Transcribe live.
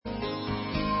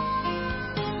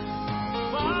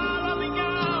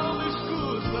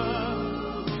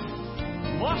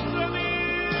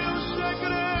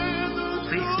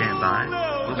stand by.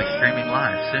 We'll be streaming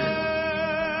live soon.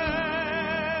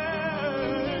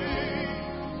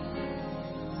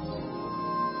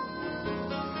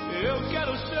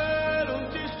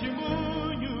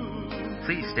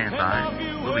 Please stand by.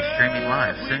 We'll be streaming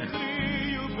live soon.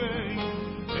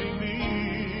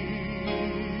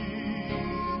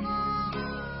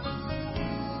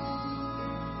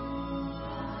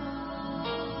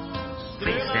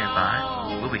 Please stand by.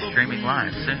 We'll be streaming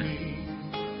live soon.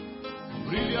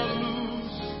 Brilha a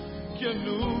luz que é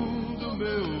do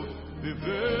meu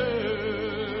viver.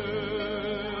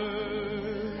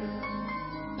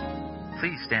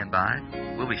 Please stand by.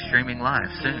 We'll be streaming live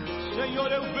soon.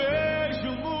 Senhor, eu vejo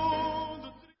o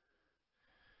mundo.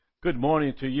 Good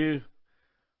morning to you.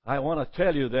 I want to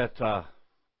tell you that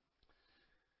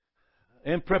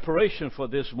in preparation for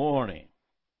this morning,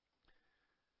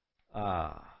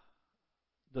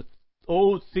 the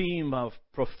old theme of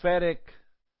prophetic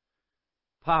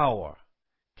power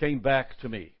came back to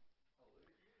me.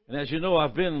 And as you know,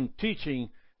 I've been teaching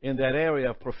in that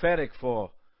area of prophetic for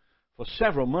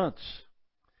several months.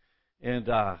 And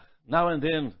now and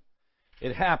then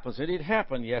it happens. And it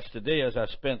happened yesterday as I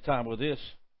spent time with this.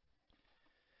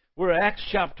 We're at Acts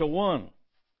chapter 1.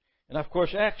 And of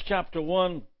course, Acts chapter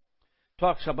 1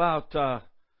 talks about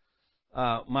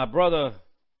my brother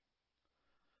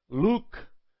Luke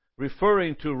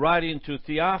referring to writing to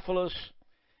Theophilus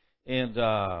and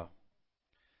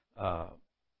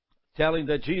telling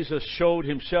that Jesus showed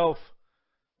himself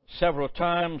several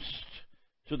times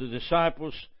to the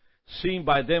disciples, seen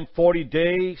by them 40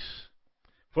 days.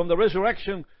 From the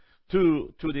resurrection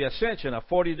to the ascension of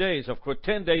 40 days, of course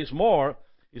 10 days more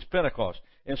is Pentecost.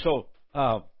 And so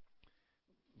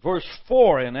verse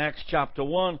 4 in Acts chapter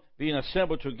 1, being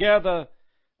assembled together,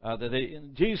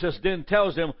 Jesus then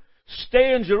tells them,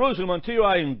 stay in Jerusalem until you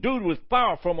are endued with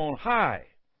power from on high.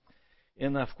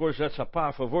 And of course, that's a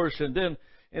powerful verse. And then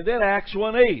Acts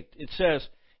 1:8, it says,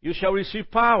 you shall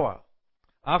receive power.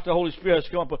 After the Holy Spirit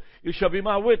has come upon you, you shall be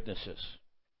my witnesses.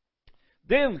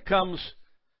 Then comes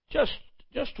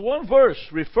just one verse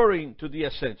referring to the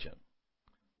ascension.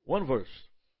 One verse.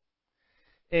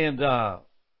 And I'll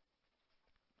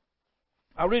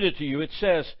read it to you. It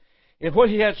says, and when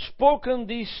he had spoken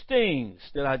these things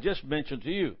that I just mentioned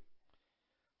to you,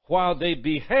 while they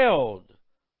beheld,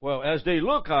 well, as they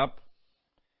look up,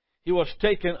 he was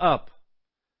taken up.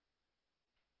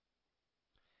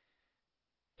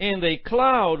 And a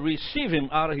cloud received him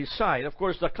out of his sight. Of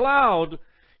course, the cloud,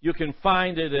 you can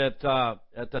find it at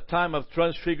the time of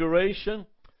transfiguration.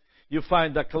 You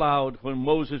find the cloud when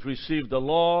Moses received the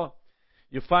law.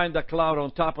 You find the cloud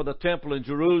on top of the temple in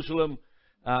Jerusalem,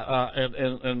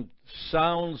 and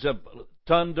sounds of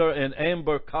thunder and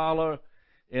amber color.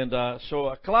 And so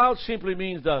a cloud simply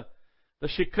means the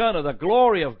Shekinah, the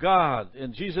glory of God.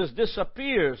 And Jesus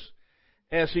disappears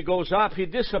as he goes up. He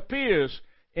disappears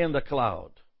in the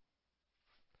cloud.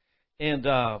 And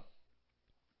now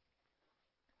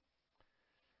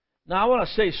I want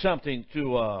to say something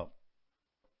to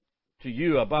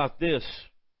you about this.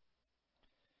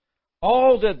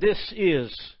 All that this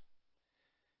is,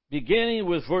 beginning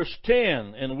with verse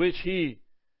 10, in which he,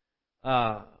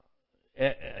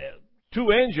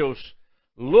 two angels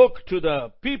looked to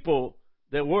the people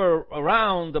that were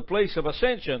around the place of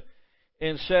ascension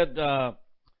and said,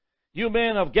 you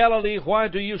men of Galilee, why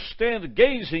do you stand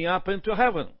gazing up into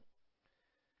heaven?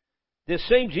 This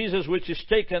same Jesus which is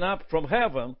taken up from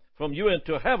heaven, from you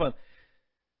into heaven,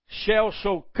 shall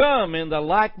so come in the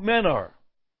like manner.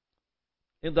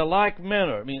 In the like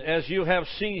manner. I mean, as you have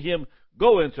seen him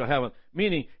go into heaven.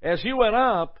 Meaning, as he went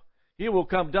up, he will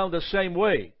come down the same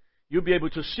way. You'll be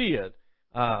able to see it.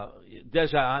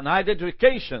 There's an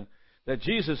identification that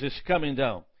Jesus is coming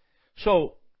down.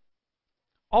 So,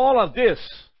 all of this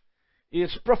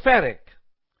is prophetic.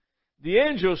 The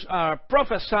angels are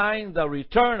prophesying the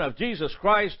return of Jesus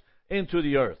Christ into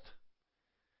the earth.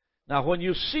 Now, when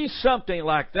you see something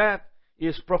like that,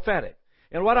 it's prophetic.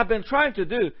 And what I've been trying to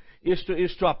do is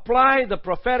to apply the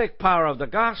prophetic power of the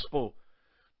gospel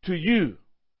to you.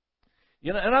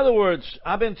 You know, in other words,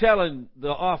 I've been telling the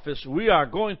office we are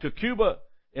going to Cuba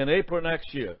in April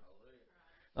next year.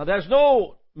 Now, there's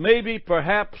no maybe,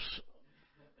 perhaps,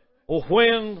 or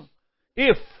when,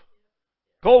 if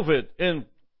COVID, and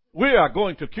we are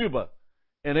going to Cuba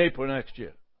in April next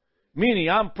year. Meaning,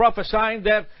 I'm prophesying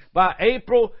that by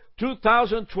April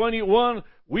 2021,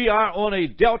 we are on a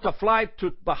Delta flight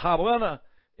to Havana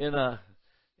and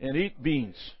eat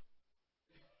beans.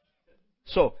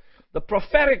 So, the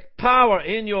prophetic power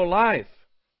in your life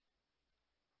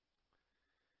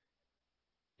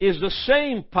is the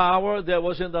same power that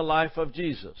was in the life of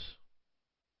Jesus.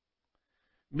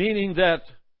 meaning that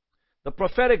the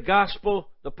prophetic gospel,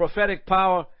 the prophetic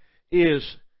power is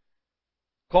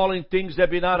calling things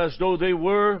that be not as though they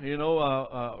were.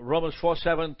 Romans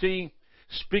 4:17,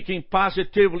 speaking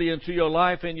positively into your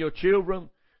life and your children,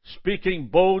 speaking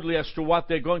boldly as to what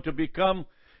they're going to become,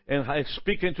 and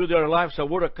speaking to their lives a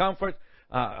word of comfort.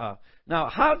 Now,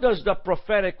 how does the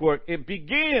prophetic work? It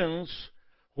begins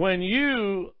when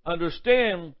you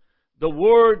understand the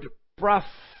word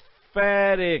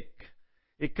prophetic.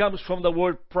 It comes from the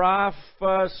word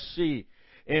prophecy.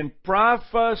 And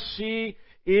prophecy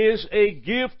is a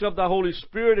gift of the Holy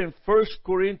Spirit in 1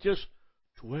 Corinthians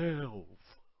 12.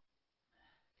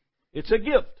 It's a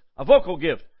gift, a vocal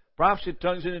gift. Prophecy,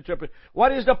 tongues, and interpretation.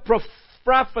 What is the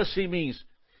prophecy means?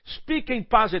 Speaking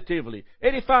positively,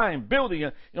 edifying,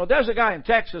 building. There's a guy in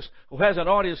Texas who has an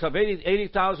audience of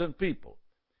 80,000 people.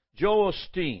 Joel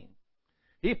Osteen.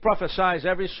 He prophesies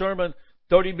every sermon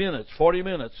 30 minutes, 40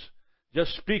 minutes,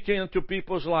 just speaking into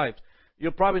people's lives.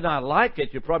 You'll probably not like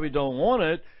it. You probably don't want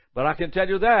it. But I can tell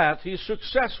you that he's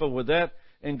successful with that.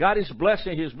 And God is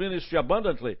blessing his ministry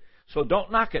abundantly. So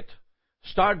don't knock it.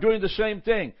 Start doing the same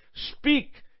thing.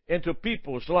 Speak into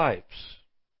people's lives.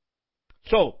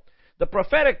 So, the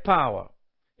prophetic power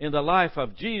in the life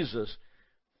of Jesus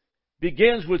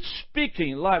begins with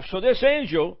speaking life. So this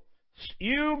angel,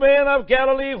 you men of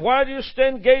Galilee, why do you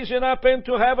stand gazing up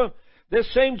into heaven?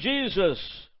 This same Jesus,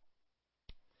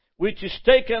 which is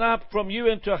taken up from you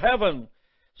into heaven,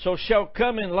 so shall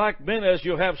come in like men as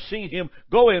you have seen him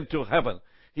go into heaven.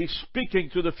 He's speaking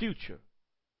to the future.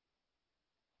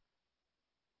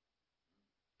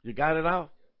 You got it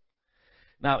now?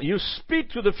 Now, you speak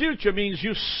to the future means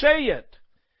you say it.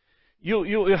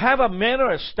 You have a manner,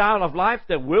 a style of life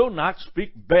that will not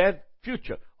speak bad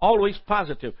future. Always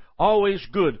positive, always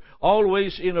good,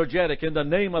 always energetic. In the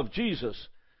name of Jesus,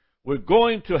 we're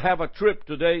going to have a trip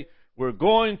today. We're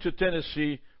going to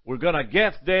Tennessee. We're going to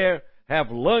get there, have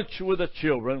lunch with the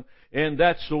children, and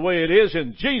that's the way it is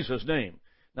in Jesus' name.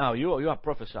 Now, you are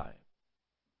prophesying.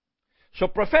 So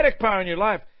prophetic power in your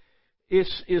life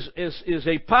is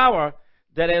a power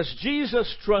that as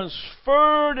Jesus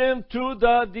transferred into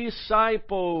the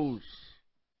disciples,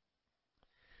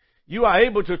 you are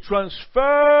able to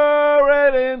transfer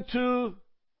it into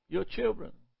your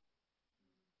children.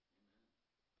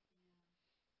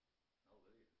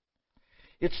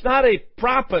 It's not a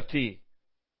property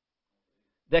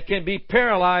that can be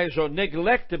paralyzed or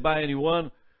neglected by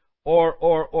anyone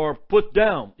or put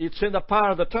down. It's in the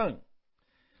power of the tongue.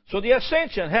 So the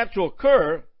ascension had to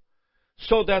occur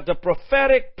so that the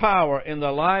prophetic power in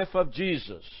the life of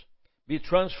Jesus be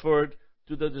transferred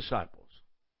to the disciples.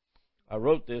 I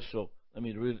wrote this, so let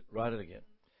me write it again.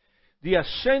 The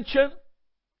ascension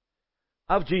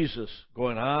of Jesus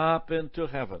going up into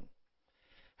heaven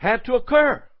had to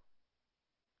occur.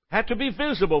 Had to be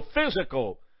visible,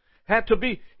 physical. Had to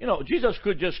be, Jesus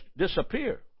could just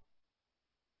disappear.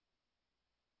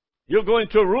 You'll go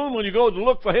into a room, when you go to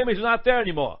look for him, he's not there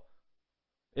anymore.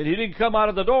 And he didn't come out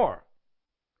of the door.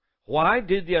 Why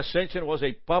did the ascension was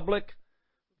a public,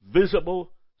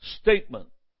 visible statement?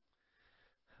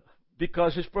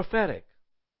 Because it's prophetic.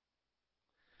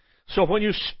 So when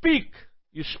you speak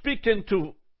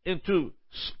into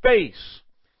space.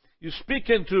 You speak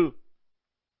into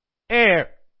air.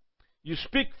 You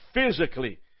speak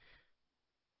physically.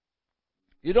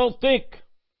 You don't think.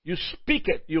 You speak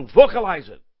it. You vocalize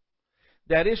it.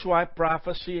 That is why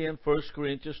prophecy in 1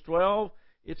 Corinthians 12,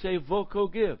 it's a vocal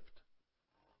gift.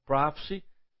 Prophecy,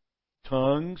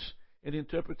 tongues, and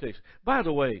interpretation. By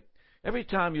the way, every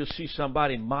time you see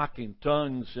somebody mocking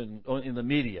tongues in the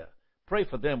media, pray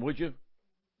for them, would you?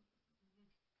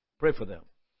 Pray for them.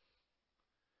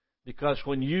 Because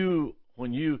when you,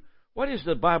 what does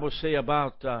the Bible say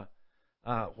about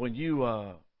when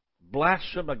you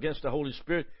blaspheme against the Holy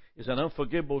Spirit is an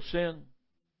unforgivable sin?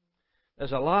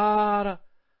 There's a lot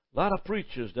of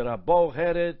preachers that are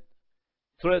bald-headed,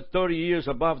 30 years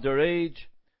above their age,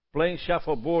 playing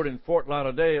shuffleboard in Fort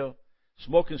Lauderdale,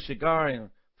 smoking cigar and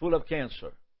full of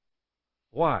cancer.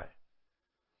 Why?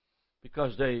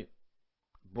 Because they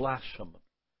blaspheme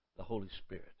the Holy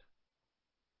Spirit.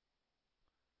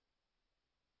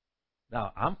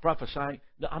 Now, I'm prophesying.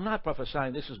 No, I'm not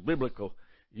prophesying. This is biblical.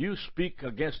 You speak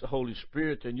against the Holy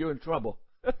Spirit and you're in trouble.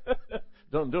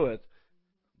 Don't do it.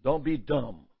 Don't be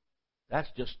dumb. That's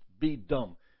just be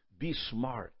dumb. Be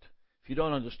smart. If you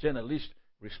don't understand, at least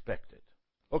respect it.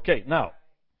 Okay, now.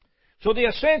 So the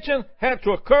ascension had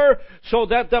to occur so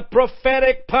that the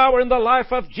prophetic power in the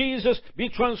life of Jesus be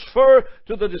transferred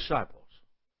to the disciples.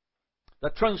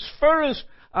 The transference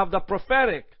of the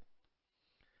prophetic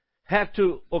had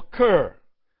to occur.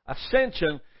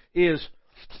 Ascension is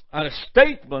a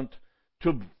statement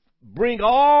to bring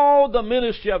all the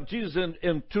ministry of Jesus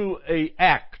into an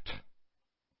act.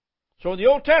 So in the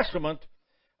Old Testament,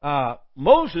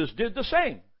 Moses did the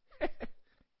same.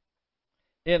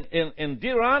 in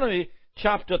Deuteronomy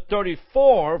chapter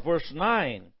 34, verse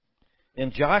 9,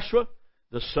 and Joshua,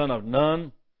 the son of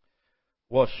Nun,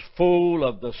 was full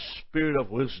of the spirit of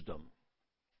wisdom.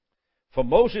 For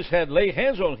Moses had laid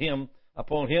hands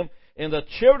upon him, and the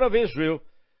children of Israel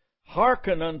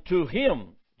hearkened unto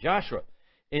him, Joshua,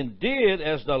 and did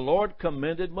as the Lord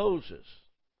commanded Moses.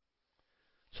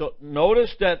 So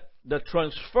notice that the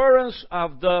transference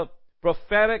of the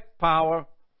prophetic power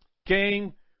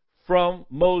came from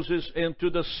Moses into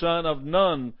the son of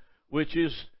Nun, which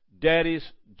is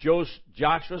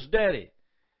Joshua's daddy.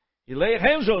 He laid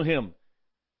hands on him.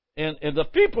 And the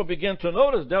people began to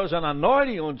notice there was an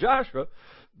anointing on Joshua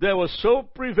that was so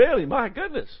prevailing. My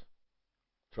goodness.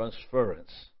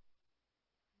 Transference.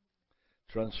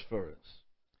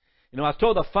 You know, I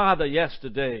told the father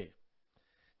yesterday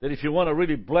that if you want to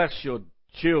really bless your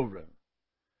children,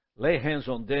 lay hands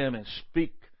on them and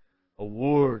speak a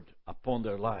word upon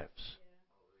their lives.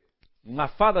 My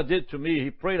father did to me.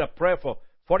 He prayed a prayer for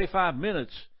 45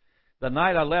 minutes the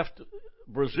night I left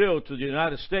Brazil to the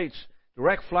United States,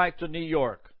 direct flight to New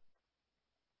York.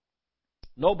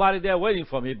 Nobody there waiting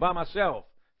for me, by myself,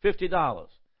 $50.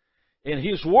 And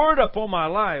his word upon my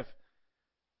life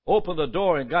opened the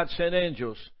door, and God sent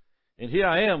angels. And here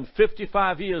I am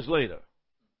 55 years later.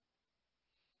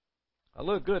 I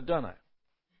look good, don't I?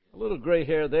 A little gray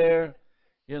hair there,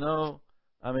 you know.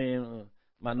 I mean,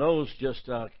 my nose just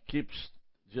keeps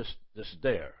just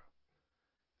there.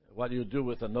 What do you do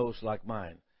with a nose like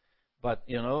mine? But,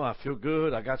 you know, I feel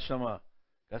good. I got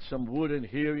some wood in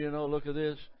here, you know. Look at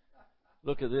this.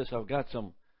 Look at this. I've got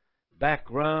some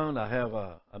background. I have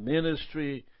a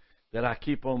ministry that I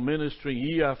keep on ministering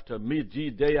year after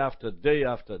year, day after day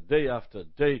after day after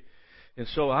day. And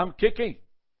so I'm kicking.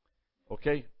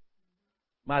 Okay?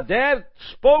 My dad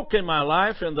spoke in my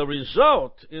life, and the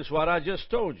result is what I just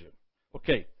told you.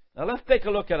 Okay. Now let's take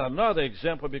a look at another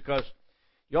example, because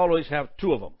you always have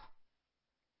two of them.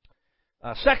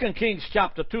 2 Kings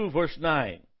chapter 2, verse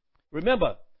 9.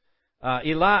 Remember,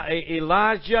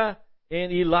 Elijah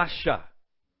and Elisha.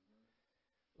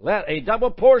 Let a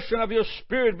double portion of your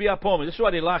spirit be upon me. This is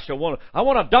what Elisha wanted. I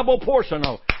want a double portion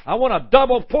of. I want a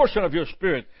double portion of your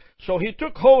spirit. So he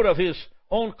took hold of his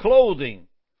own clothing,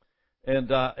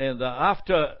 and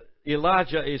after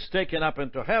Elijah is taken up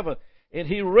into heaven, and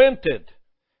he rented,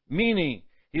 meaning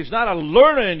he's not a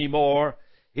learner anymore.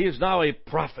 He is now a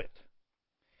prophet.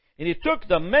 And he took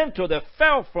the mantle that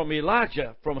fell from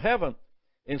Elijah from heaven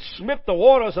and smote the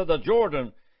waters of the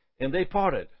Jordan, and they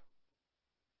parted.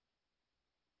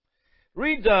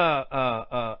 Read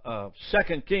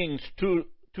 2 Kings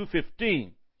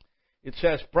 2:15. It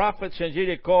says, prophets in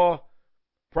Jericho,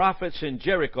 prophets in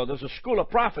Jericho. There's a school of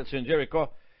prophets in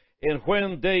Jericho. And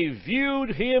when they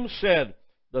viewed him, said,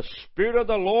 the Spirit of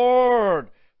the Lord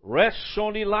rests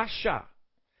on Elisha.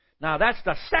 Now, that's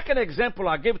the second example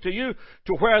I give to you,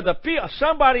 to where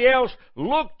somebody else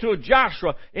looked to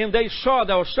Joshua and they saw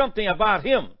there was something about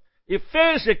him. If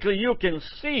physically you can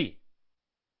see.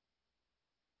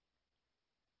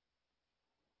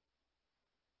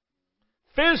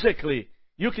 Physically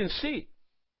you can see.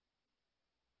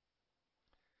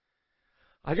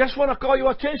 I just want to call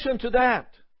your attention to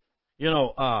that. You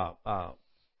know,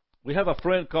 we have a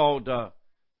friend called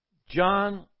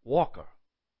John Walker.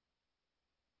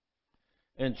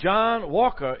 And John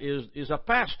Walker is a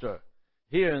pastor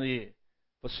here in the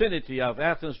vicinity of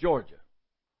Athens, Georgia.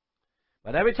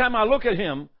 But every time I look at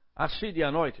him, I see the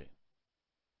anointing.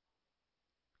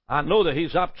 I know that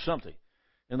he's up to something.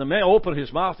 And the man opened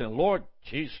his mouth, and Lord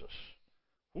Jesus.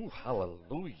 Ooh,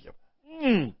 hallelujah.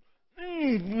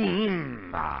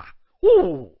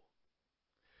 Ooh.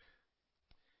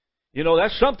 You know,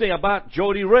 that's something about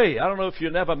Jody Ray. I don't know if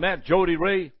you never met Jody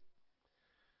Ray.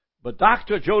 But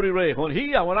Dr. Jody Ray,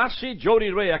 when I see Jody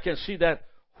Ray, I can see that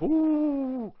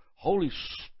Holy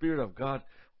Spirit of God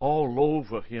all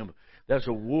over him. There's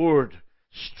a word,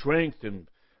 strength, and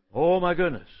oh my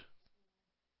goodness.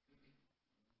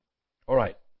 All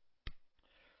right.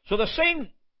 So the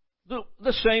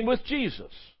same with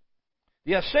Jesus.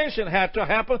 The ascension had to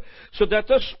happen so that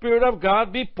the Spirit of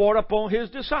God be poured upon his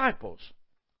disciples.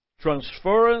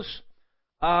 Transference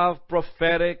of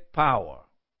prophetic power.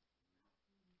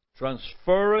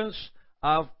 Transference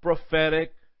of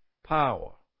prophetic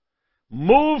power.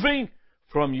 Moving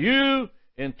from you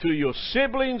into your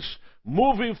siblings,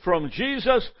 moving from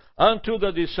Jesus unto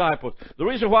the disciples. The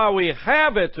reason why we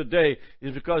have it today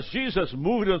is because Jesus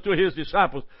moved unto His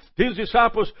disciples. His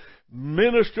disciples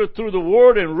ministered through the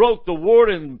Word and wrote the Word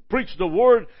and preached the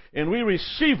Word, and we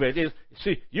receive it.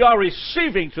 See, you are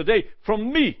receiving today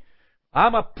from me.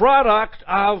 I'm a product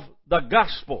of the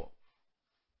gospel.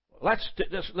 Let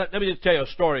me just tell you a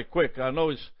story quick. I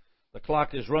know the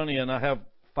clock is running and I have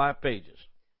 5 pages.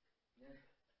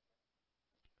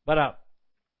 But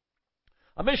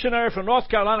a missionary from North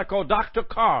Carolina called Dr.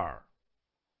 Carr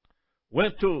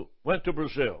went to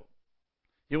Brazil.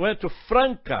 He went to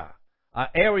Franca, an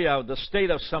area of the state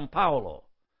of São Paulo.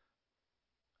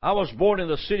 I was born in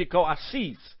the city called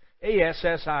Assis,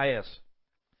 Assis.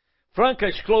 Franca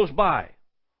is close by.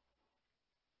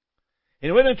 And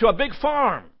he went into a big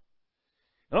farm.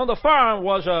 And on the farm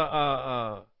was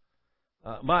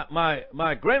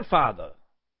my grandfather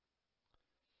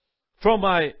from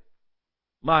my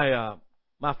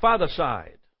father's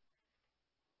side.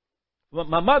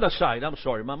 My mother's side,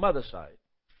 my mother's side.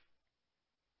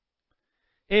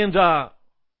 And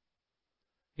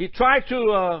he tried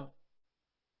to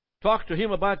talk to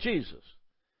him about Jesus.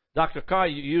 Dr. Carr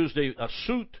used a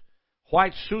suit,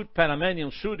 white suit,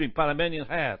 Panamanian suit, and Panamanian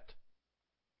hat.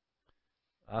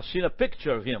 I've seen a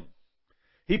picture of him.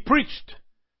 He preached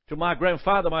to my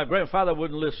grandfather. My grandfather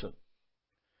wouldn't listen.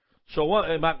 So,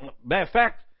 matter of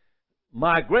fact,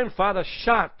 my grandfather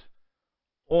shot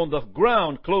on the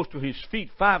ground close to his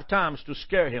feet 5 times to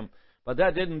scare him, but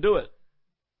that didn't do it.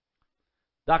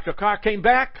 Dr. Carr came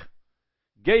back,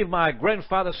 gave my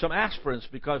grandfather some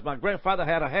aspirins because my grandfather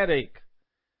had a headache.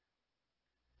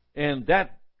 And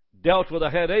that dealt with a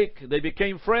headache. They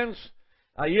became friends.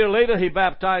 A year later, he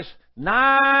baptized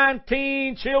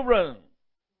 19 children.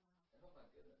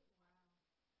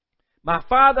 My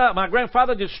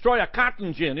grandfather destroyed a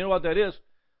cotton gin. You know what that is?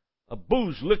 A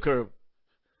booze liquor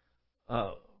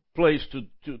place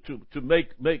to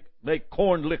make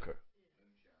corn liquor.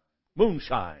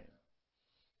 Moonshine.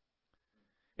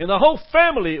 And the whole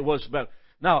family was bad.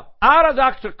 Now, out of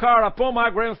Dr. Carr upon my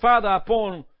grandfather,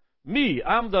 upon me,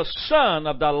 I'm the son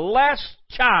of the last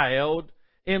child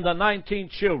in the 19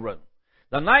 children.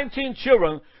 The 19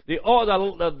 children, the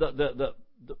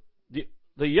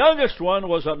youngest one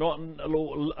was a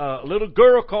little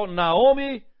girl called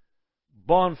Naomi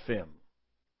Bonfim,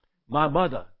 my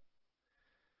mother.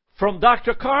 From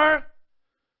Dr. Carr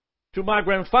to my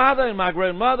grandfather and my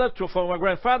grandmother, from my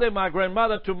grandfather and my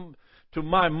grandmother to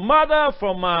my mother,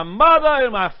 from my mother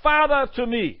and my father to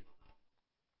me.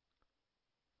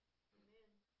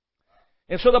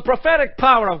 And so the prophetic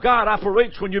power of God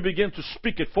operates when you begin to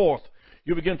speak it forth.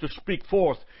 You begin to speak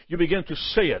forth. You begin to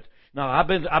say it. Now,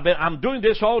 I'm doing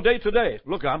this all day today.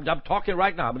 Look, I'm talking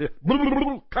right now.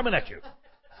 I'm coming at you.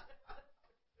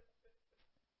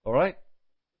 All right?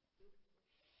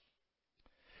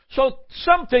 So,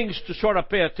 some things to sort of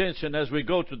pay attention as we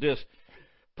go to this.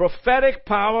 Prophetic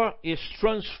power is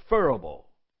transferable.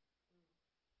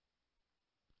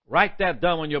 Write that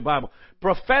down in your Bible.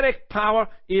 Prophetic power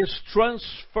is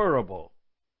transferable.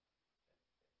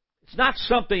 It's not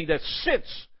something that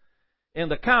sits in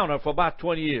the counter for about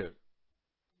 20 years.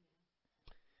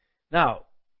 Now,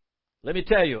 let me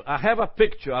tell you, I have a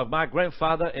picture of my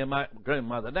grandfather and my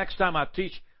grandmother. Next time I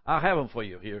teach, I'll have them for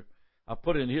you here. I'll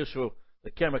put it in here so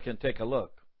the camera can take a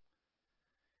look.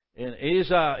 And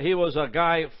he was a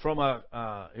guy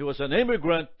he was an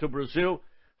immigrant to Brazil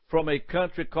from a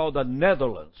country called the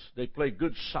Netherlands. They play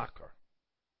good soccer.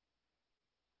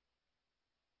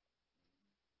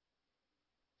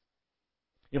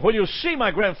 And when you see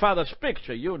my grandfather's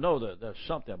picture, you know that there's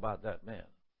something about that man.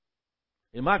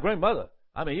 And my grandmother,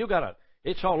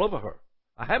 it's all over her.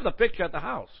 I have the picture at the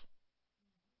house.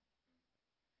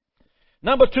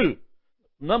 Number 1,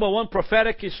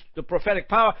 the prophetic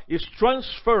power is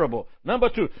transferable. Number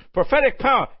 2, prophetic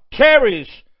power carries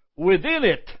within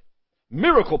it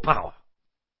miracle power.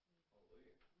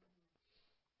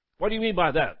 What do you mean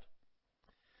by that?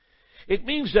 It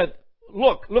means that,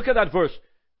 look at that verse.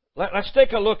 Let's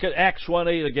take a look at Acts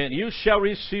 1:8 again. You shall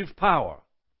receive power.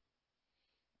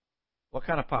 What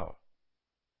kind of power?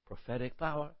 Prophetic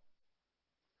power.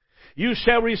 You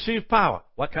shall receive power.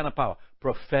 What kind of power?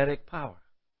 Prophetic power.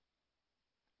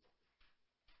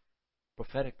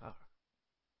 Prophetic power.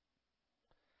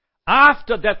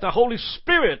 After that, the Holy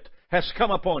Spirit has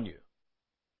come upon you.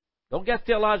 Don't get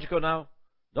theological now.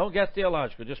 Don't get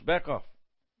theological. Just back off.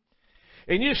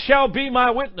 And you shall be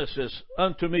my witnesses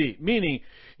unto me. Meaning,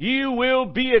 you will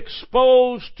be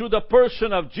exposed to the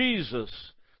person of Jesus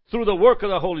through the work of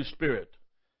the Holy Spirit.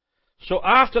 So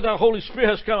after the Holy Spirit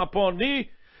has come upon me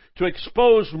to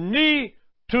expose me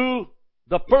to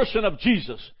the person of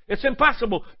Jesus. It's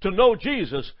impossible to know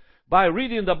Jesus by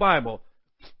reading the Bible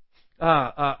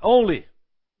only,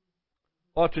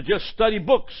 or to just study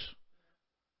books.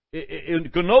 You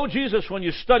can know Jesus when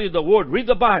you study the Word. Read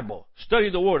the Bible. Study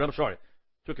the Word. I'm sorry.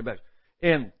 Took it back.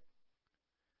 And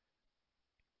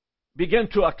begin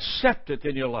to accept it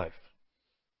in your life.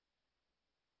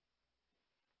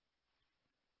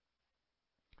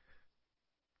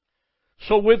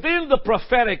 So within the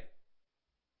prophetic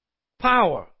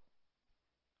power,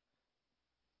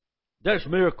 there's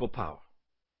miracle power.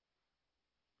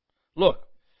 Look,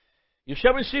 you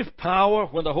shall receive power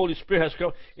when the Holy Spirit has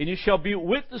come, and you shall be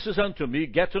witnesses unto me.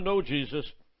 Get to know Jesus,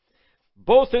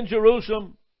 both in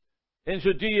Jerusalem, in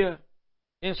Judea,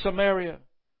 in Samaria,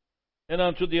 and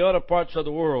unto the other parts of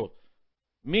the world.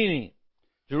 Meaning,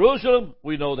 Jerusalem,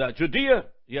 we know that. Judea,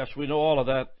 yes, we know all of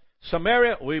that.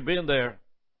 Samaria, we've been there.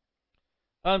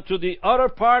 Unto the other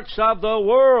parts of the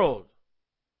world.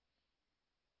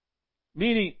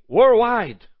 Meaning,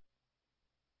 worldwide.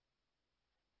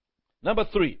 Number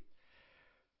 3.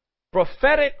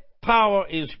 Prophetic power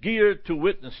is geared to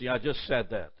witnessing. I just said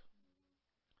that.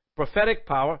 Prophetic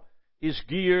power is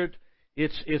geared,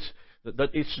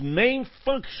 its main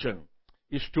function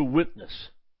is to witness.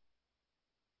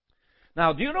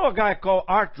 Now, do you know a guy called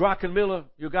Art Druckenmiller?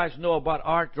 You guys know about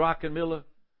Art Druckenmiller?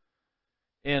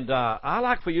 And I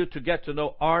like for you to get to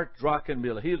know Art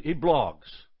Druckenmiller. He blogs.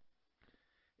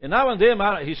 And now and then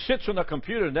he sits on the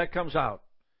computer and that comes out.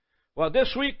 Well,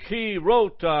 this week he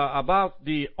wrote about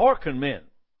the Orkin men.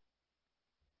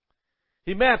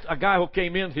 He met a guy who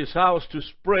came in his house to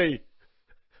spray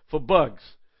for bugs.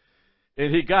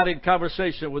 And he got in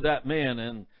conversation with that man,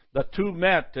 and the two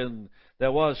met, and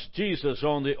there was Jesus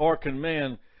on the Orkin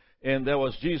man, and there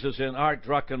was Jesus in Art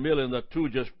Druckenmiller, and the two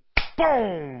just,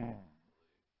 boom!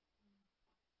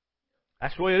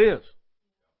 That's the way it is.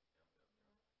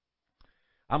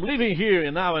 I'm leaving here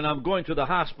now, and I'm going to the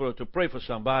hospital to pray for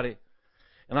somebody.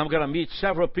 And I'm going to meet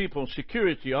several people in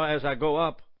security as I go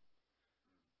up.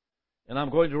 And I'm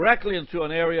going directly into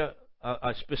an area,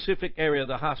 a specific area of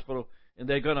the hospital, and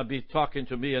they're going to be talking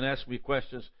to me and ask me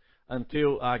questions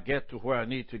until I get to where I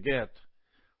need to get.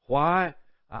 Why?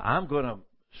 I'm going to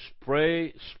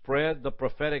spread the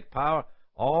prophetic power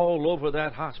all over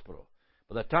that hospital.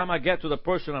 By the time I get to the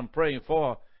person I'm praying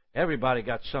for, everybody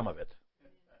got some of it.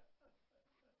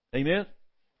 Amen?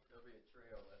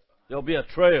 There'll be a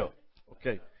trail.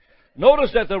 Okay.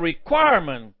 Notice that the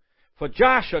requirement for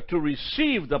Joshua to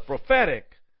receive the prophetic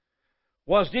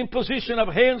was the imposition of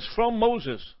hands from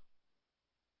Moses.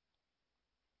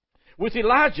 With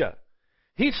Elijah,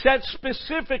 he said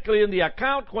specifically in the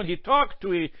account when he talked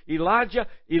to Elijah,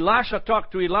 Elisha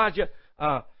talked to Elijah,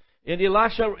 and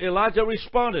Elijah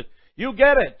responded, "You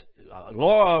get it,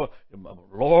 Lord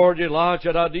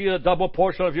Elijah, I need a double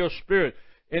portion of your spirit."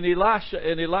 And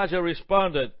Elijah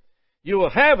responded, "You will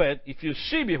have it if you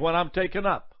see me when I'm taken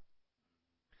up."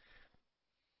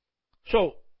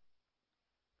 So,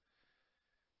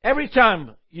 every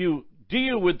time you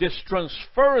deal with this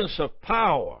transference of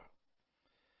power,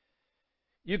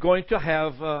 you're going to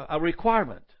have a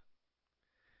requirement.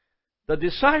 The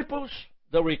disciples,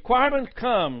 the requirement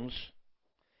comes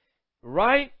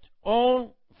right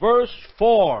on verse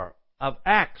 4 of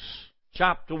Acts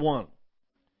chapter 1.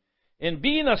 And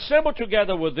being assembled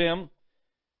together with them,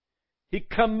 he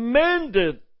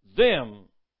commanded them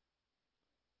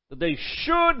that they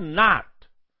should not,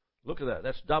 look at that,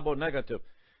 that's double negative,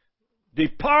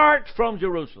 depart from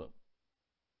Jerusalem.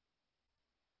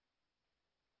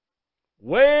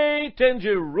 Wait in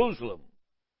Jerusalem.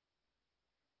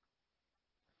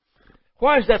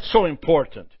 Why is that so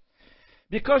important?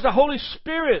 Because the Holy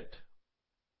Spirit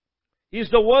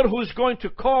is the one who's going to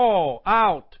call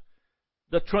out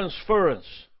the transference.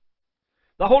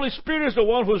 The Holy Spirit is the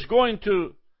one who's going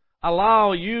to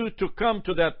allow you to come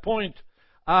to that point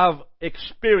of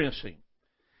experiencing.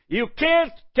 You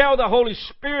can't tell the Holy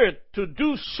Spirit to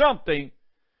do something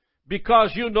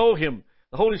because you know Him.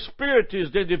 The Holy Spirit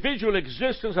is the individual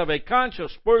existence of a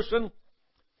conscious person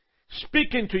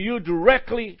speaking to you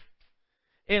directly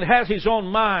and has His own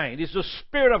mind. It's the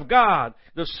Spirit of God,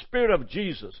 the Spirit of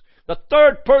Jesus, the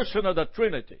third person of the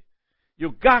Trinity.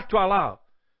 You've got to allow.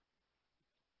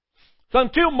 So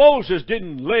until Moses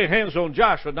didn't lay hands on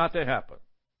Joshua, nothing happened.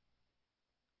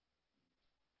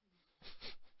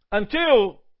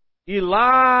 Until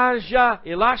Elisha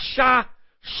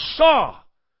saw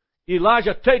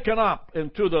Elijah taken up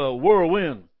into the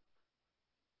whirlwind,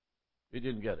 he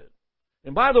didn't get it.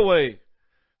 And by the way,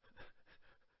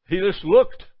 he just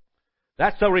looked.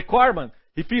 That's the requirement.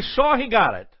 If he saw, he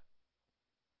got it.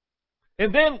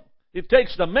 And then it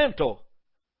takes the mental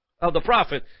of the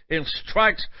prophet and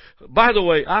strikes. By the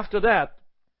way, after that,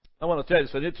 I want to tell you,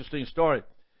 it's an interesting story.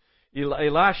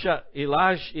 Elisha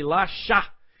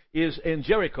is in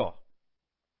Jericho.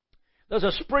 There's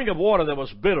a spring of water that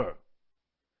was bitter.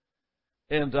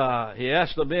 And he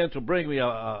asked the men to bring me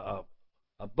a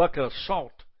bucket of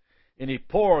salt. And he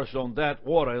pours on that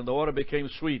water, and the water became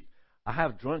sweet. I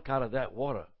have drunk out of that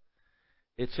water.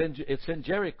 It's in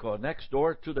Jericho, next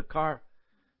door to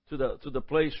the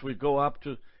place we go up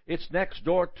to. It's next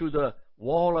door to the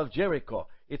wall of Jericho.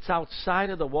 It's outside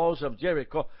of the walls of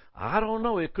Jericho. I don't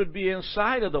know. It could be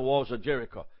inside of the walls of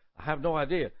Jericho. I have no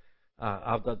idea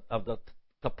of the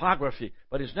topography,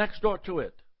 but it's next door to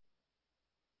it.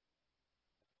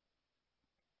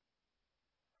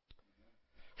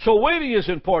 So waiting is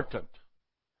important.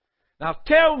 Now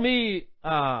tell me,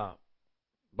 by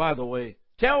the way,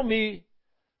 tell me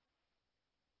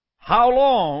how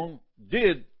long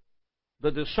did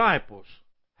the disciples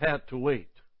have to wait?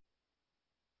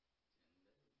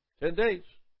 10 days.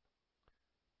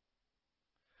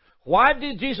 Why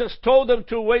did Jesus tell them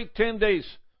to wait 10 days?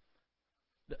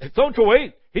 He told them to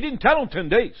wait. He didn't tell them 10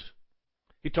 days.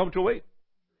 He told them to wait.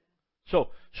 So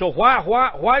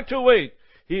why to wait?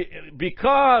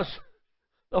 Because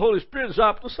the Holy Spirit is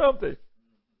up to something.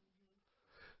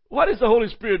 What is the Holy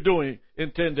Spirit doing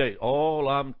in 10 days? Oh,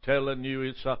 I'm telling you,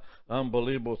 it's an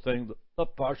unbelievable thing. The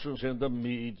Parsons and the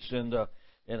Medes and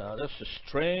that's a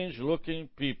strange-looking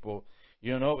people.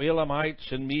 You know,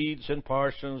 Elamites and Medes and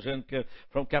Parsons and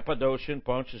from Cappadocia and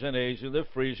Pontus and Asia, the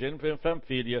Frisian from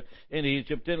Pamphylia and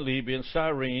Egypt and Libya and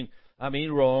Cyrene. I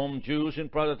mean Rome, Jews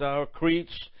and Prototar,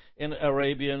 Cretes and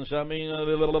Arabians. I mean,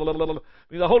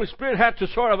 the Holy Spirit had to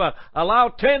sort of allow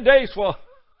 10 days for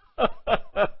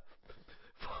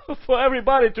for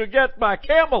everybody to get by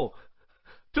camel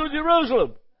to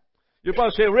Jerusalem. You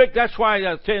probably say, Rick, that's why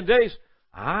 10 days.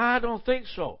 I don't think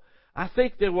so. I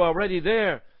think they were already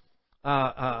there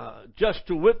just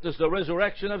to witness the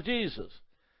resurrection of Jesus.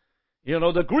 You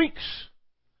know, the Greeks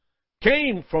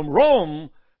came from Rome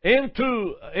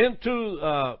into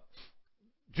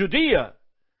Judea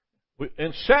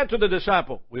and said to the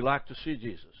disciple, "We like to see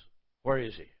Jesus. Where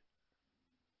is he?"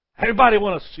 Everybody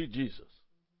wants to see Jesus.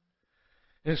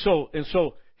 And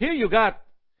so here you got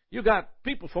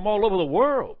people from all over the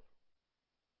world.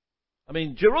 I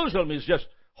mean, Jerusalem is just,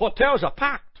 hotels are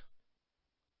packed.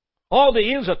 All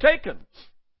the inns are taken.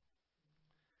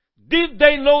 Did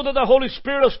they know that the Holy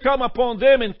Spirit has come upon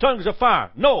them in tongues of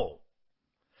fire? No.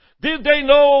 Did they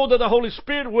know that the Holy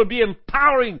Spirit would be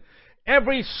empowering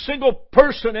every single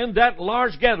person in that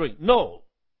large gathering? No.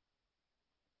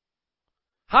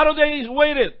 How do they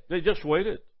wait it? They just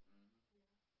waited.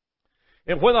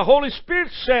 And when the Holy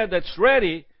Spirit said that's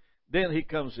ready, then He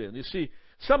comes in. You see,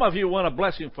 some of you want a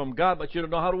blessing from God, but you don't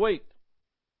know how to wait.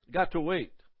 You got to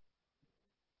wait.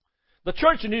 The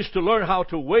church needs to learn how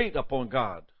to wait upon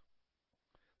God.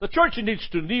 The church needs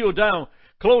to kneel down,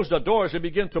 close the doors, and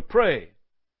begin to pray.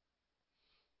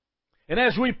 And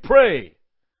as we pray,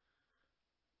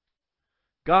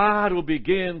 God will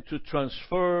begin to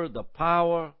transfer the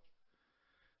power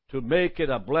to make it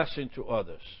a blessing to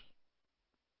others.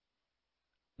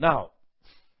 Now,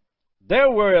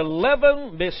 there were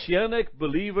 11 Messianic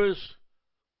believers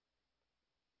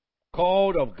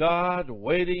called of God,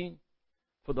 waiting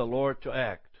for the Lord to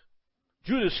act.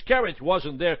 Judas Iscariot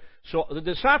wasn't there, so the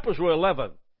disciples were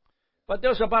 11. But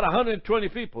there's about 120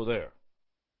 people there.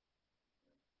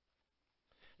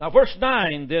 Now, verse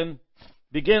 9 then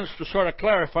begins to sort of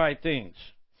clarify things.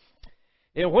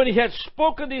 And when He had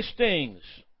spoken these things,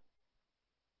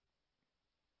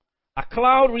 a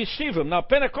cloud received Him. Now,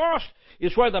 Pentecost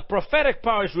is where the prophetic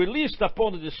power is released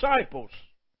upon the disciples.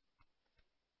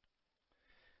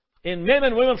 In men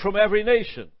and women from every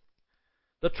nation.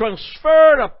 The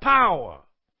transfer of power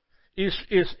is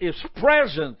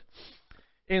present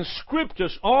in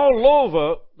scriptures all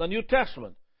over the New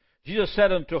Testament. Jesus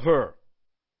said unto her,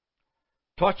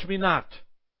 "Touch me not,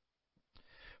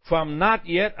 for I am not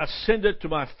yet ascended to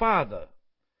my Father,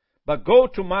 but go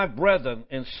to my brethren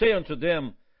and say unto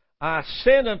them, I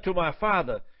ascend unto my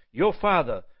Father, your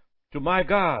Father, to my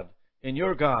God and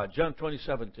your God." John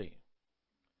 20:17.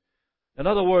 In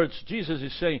other words, Jesus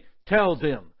is saying, tell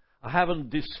them, I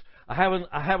haven't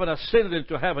ascended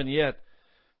into heaven yet,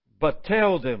 but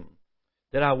tell them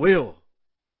that I will.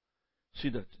 See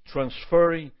the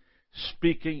transferring,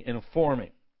 speaking, and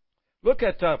forming. Look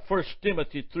at 1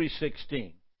 Timothy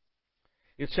 3:16.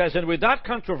 It says, "And without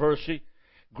controversy,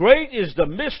 great is the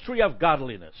mystery of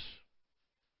godliness.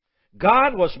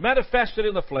 God was manifested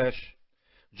in the flesh,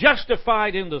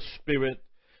 justified in the Spirit,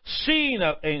 seen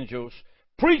of angels,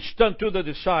 preached unto the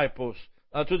disciples,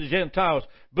 to the Gentiles,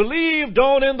 believed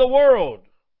on in the world,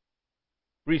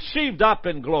 received up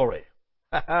in glory.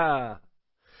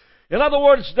 In other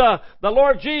words, the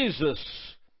Lord Jesus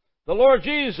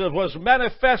was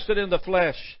manifested in the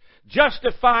flesh,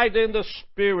 justified in the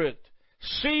Spirit,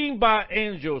 seen by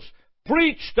angels,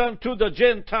 preached unto the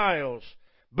Gentiles,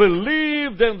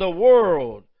 believed in the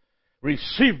world,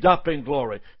 received up in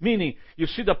glory. Meaning, you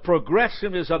see the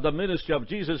progressiveness of the ministry of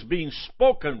Jesus being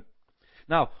spoken.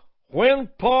 Now, when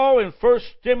Paul in 1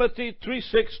 Timothy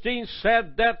 3:16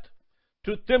 said that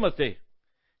to Timothy,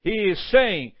 he is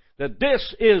saying that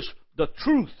this is the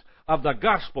truth of the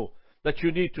gospel that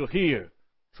you need to hear,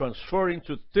 transferring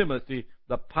to Timothy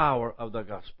the power of the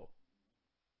gospel.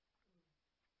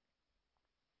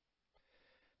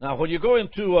 Now, when you go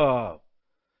into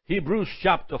Hebrews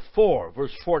chapter 4,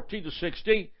 verse 14 to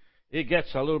 16, it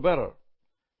gets a little better.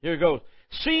 Here it goes.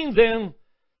 Seeing then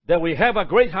that we have a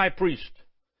great high priest,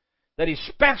 that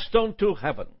is passed on to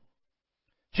heaven,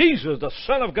 Jesus, the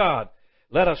Son of God,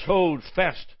 let us hold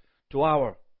fast to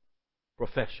our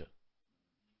profession.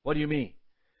 What do you mean?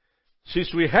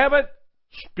 Since we have it,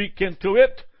 speak into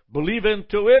it, believe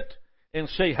into it, and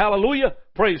say hallelujah,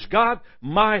 praise God,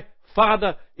 my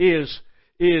Father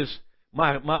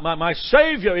my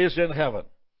Savior is in heaven.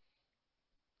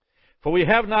 For we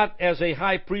have not as a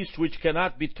high priest which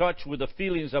cannot be touched with the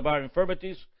feelings of our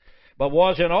infirmities, but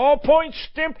was in all points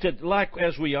tempted like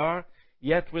as we are,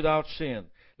 yet without sin.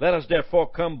 Let us therefore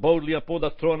come boldly upon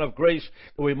the throne of grace,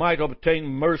 that we might obtain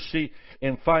mercy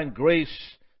and find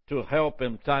grace to help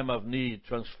in time of need.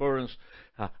 Transference.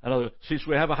 Since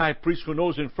we have a high priest who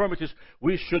knows infirmities,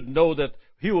 we should know that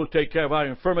He will take care of our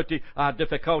infirmity, our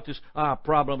difficulties, our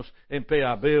problems, and pay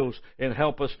our bills, and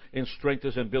help us, and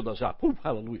strengthen us, and build us up. Ooh,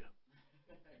 hallelujah.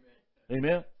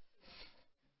 Amen.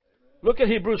 Look at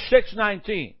Hebrews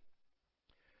 6:19.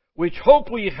 Which hope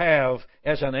we have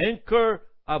as an anchor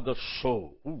of the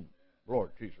soul. Ooh,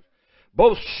 Lord Jesus.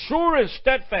 Both sure and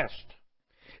steadfast,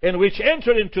 and which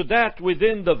entered into that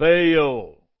within the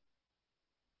veil,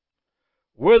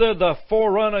 whither the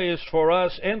forerunner is for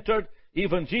us entered,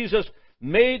 even Jesus,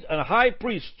 made a high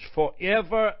priest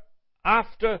forever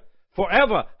after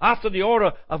the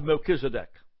order of Melchizedek.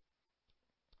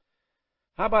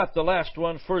 How about the last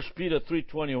one, 1 Peter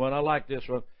 3:21? I like this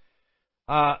one.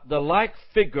 The like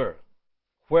figure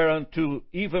whereunto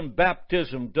even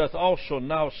baptism doth also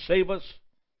now save us,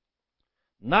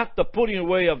 not the putting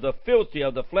away of the filthy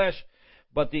of the flesh,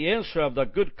 but the answer of the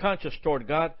good conscience toward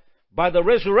God, by the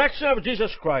resurrection of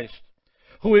Jesus Christ,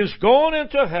 who is gone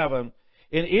into heaven,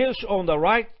 and is on the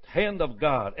right hand of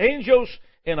God. Angels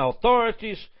and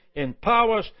authorities and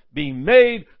powers being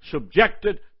made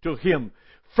subjected to Him.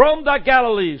 From the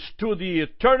Galilees to the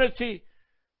eternity,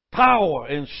 power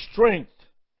and strength,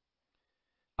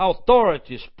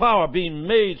 authorities, power being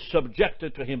made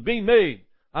subjected to Him. Being made,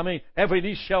 every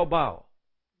knee shall bow.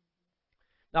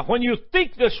 Now, when you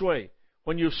think this way,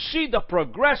 when you see the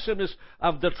progressiveness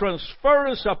of the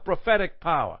transference of prophetic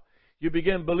power, you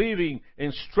begin believing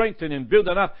and strengthening and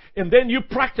building up, and then you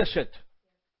practice it.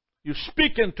 You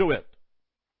speak into it.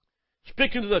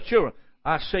 Speaking to the children,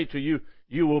 I say to you,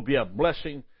 you will be a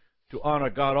blessing to honor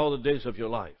God all the days of your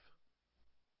life.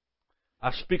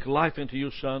 I speak life into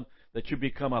you, son, that you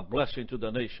become a blessing to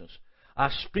the nations. I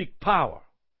speak power.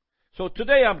 So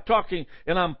today I'm talking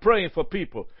and I'm praying for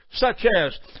people, such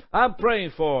as I'm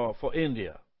praying for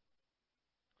India.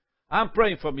 I'm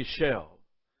praying for Michelle.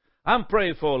 I'm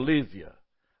praying for Olivia.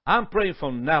 I'm praying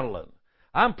for Madeline.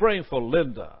 I'm praying for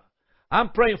Linda. I'm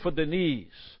praying for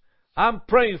Denise. I'm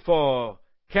praying for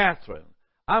Catherine.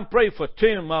 I'm praying for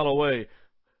Tim Malloway.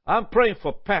 I'm praying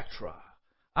for Petra.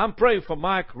 I'm praying for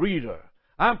Mike Reeder.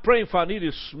 I'm praying for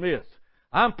Anita Smith.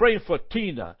 I'm praying for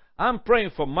Tina. I'm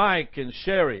praying for Mike and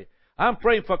Sherry. I'm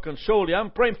praying for Consoli. I'm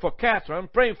praying for Catherine. I'm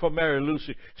praying for Mary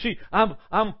Lucy. See, I'm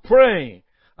praying.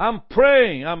 I'm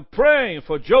praying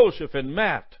for Joseph and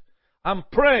Matt. I'm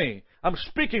praying. I'm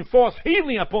speaking forth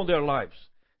healing upon their lives.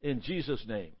 In Jesus'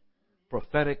 name.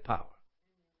 Prophetic power.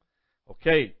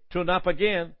 Okay, tune up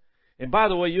again. And by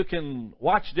the way, you can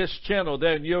watch this channel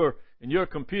there in your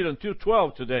computer in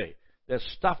 212 today. There's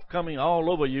stuff coming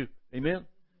all over you. Amen?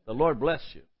 The Lord bless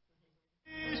you.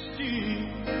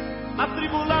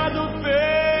 Atribulado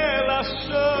pela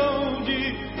ação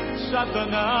de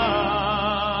Satanás,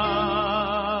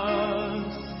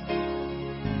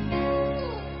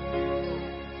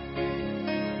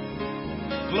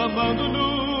 clamando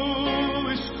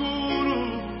no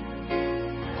escuro,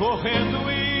 correndo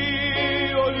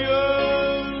e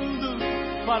olhando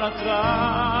para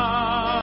trás.